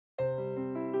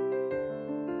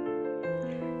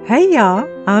Hey y'all,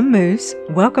 I'm Moose.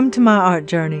 Welcome to my art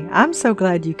journey. I'm so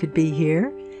glad you could be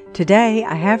here. Today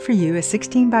I have for you a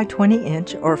 16 by 20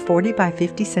 inch or 40 by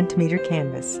 50 centimeter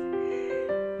canvas.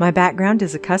 My background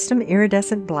is a custom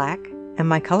iridescent black and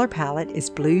my color palette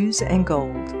is blues and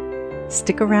gold.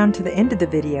 Stick around to the end of the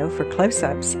video for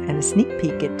close-ups and a sneak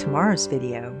peek at tomorrow's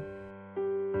video.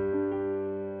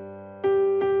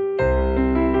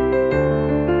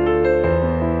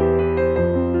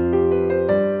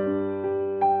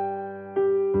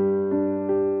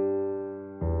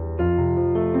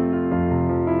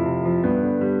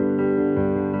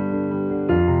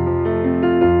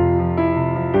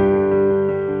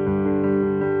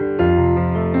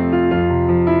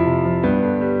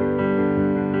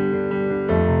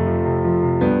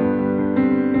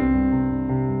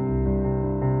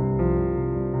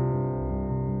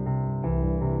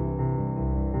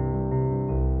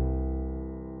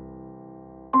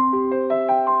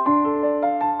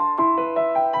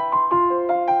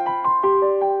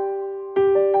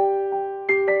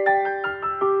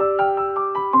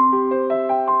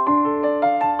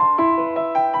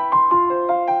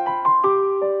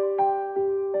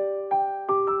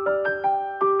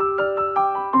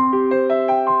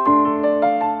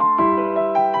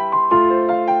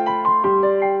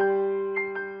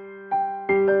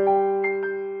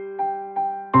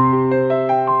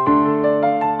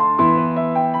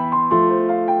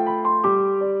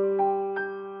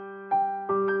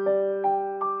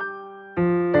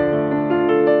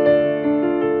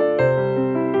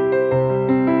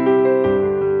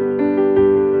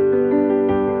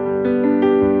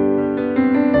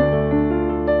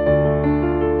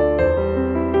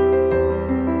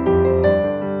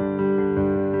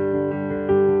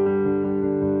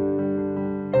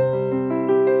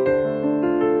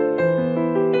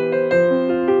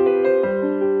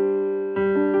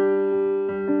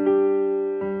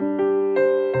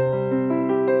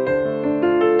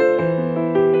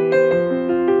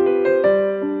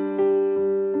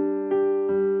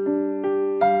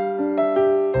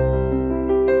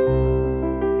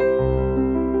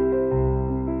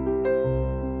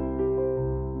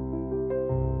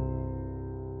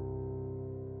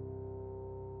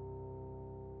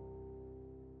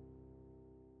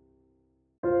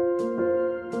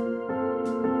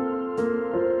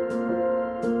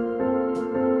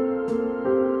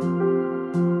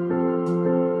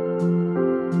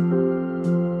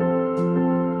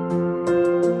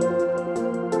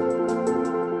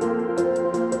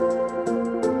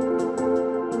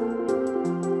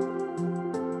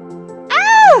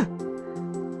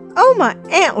 Oh, my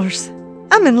antlers!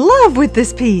 I'm in love with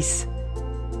this piece!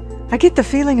 I get the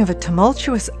feeling of a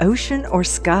tumultuous ocean or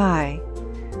sky.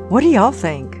 What do y'all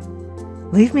think?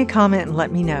 Leave me a comment and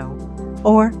let me know.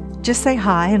 Or just say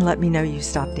hi and let me know you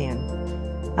stopped in.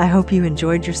 I hope you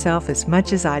enjoyed yourself as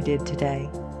much as I did today.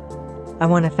 I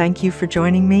want to thank you for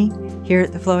joining me here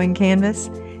at the Flowing Canvas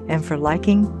and for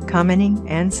liking, commenting,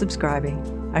 and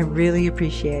subscribing. I really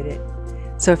appreciate it.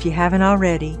 So if you haven't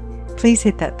already, please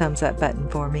hit that thumbs up button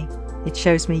for me. It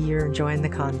shows me you're enjoying the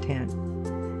content.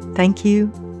 Thank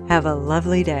you, have a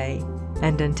lovely day,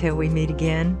 and until we meet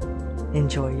again,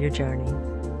 enjoy your journey.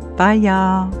 Bye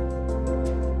y'all!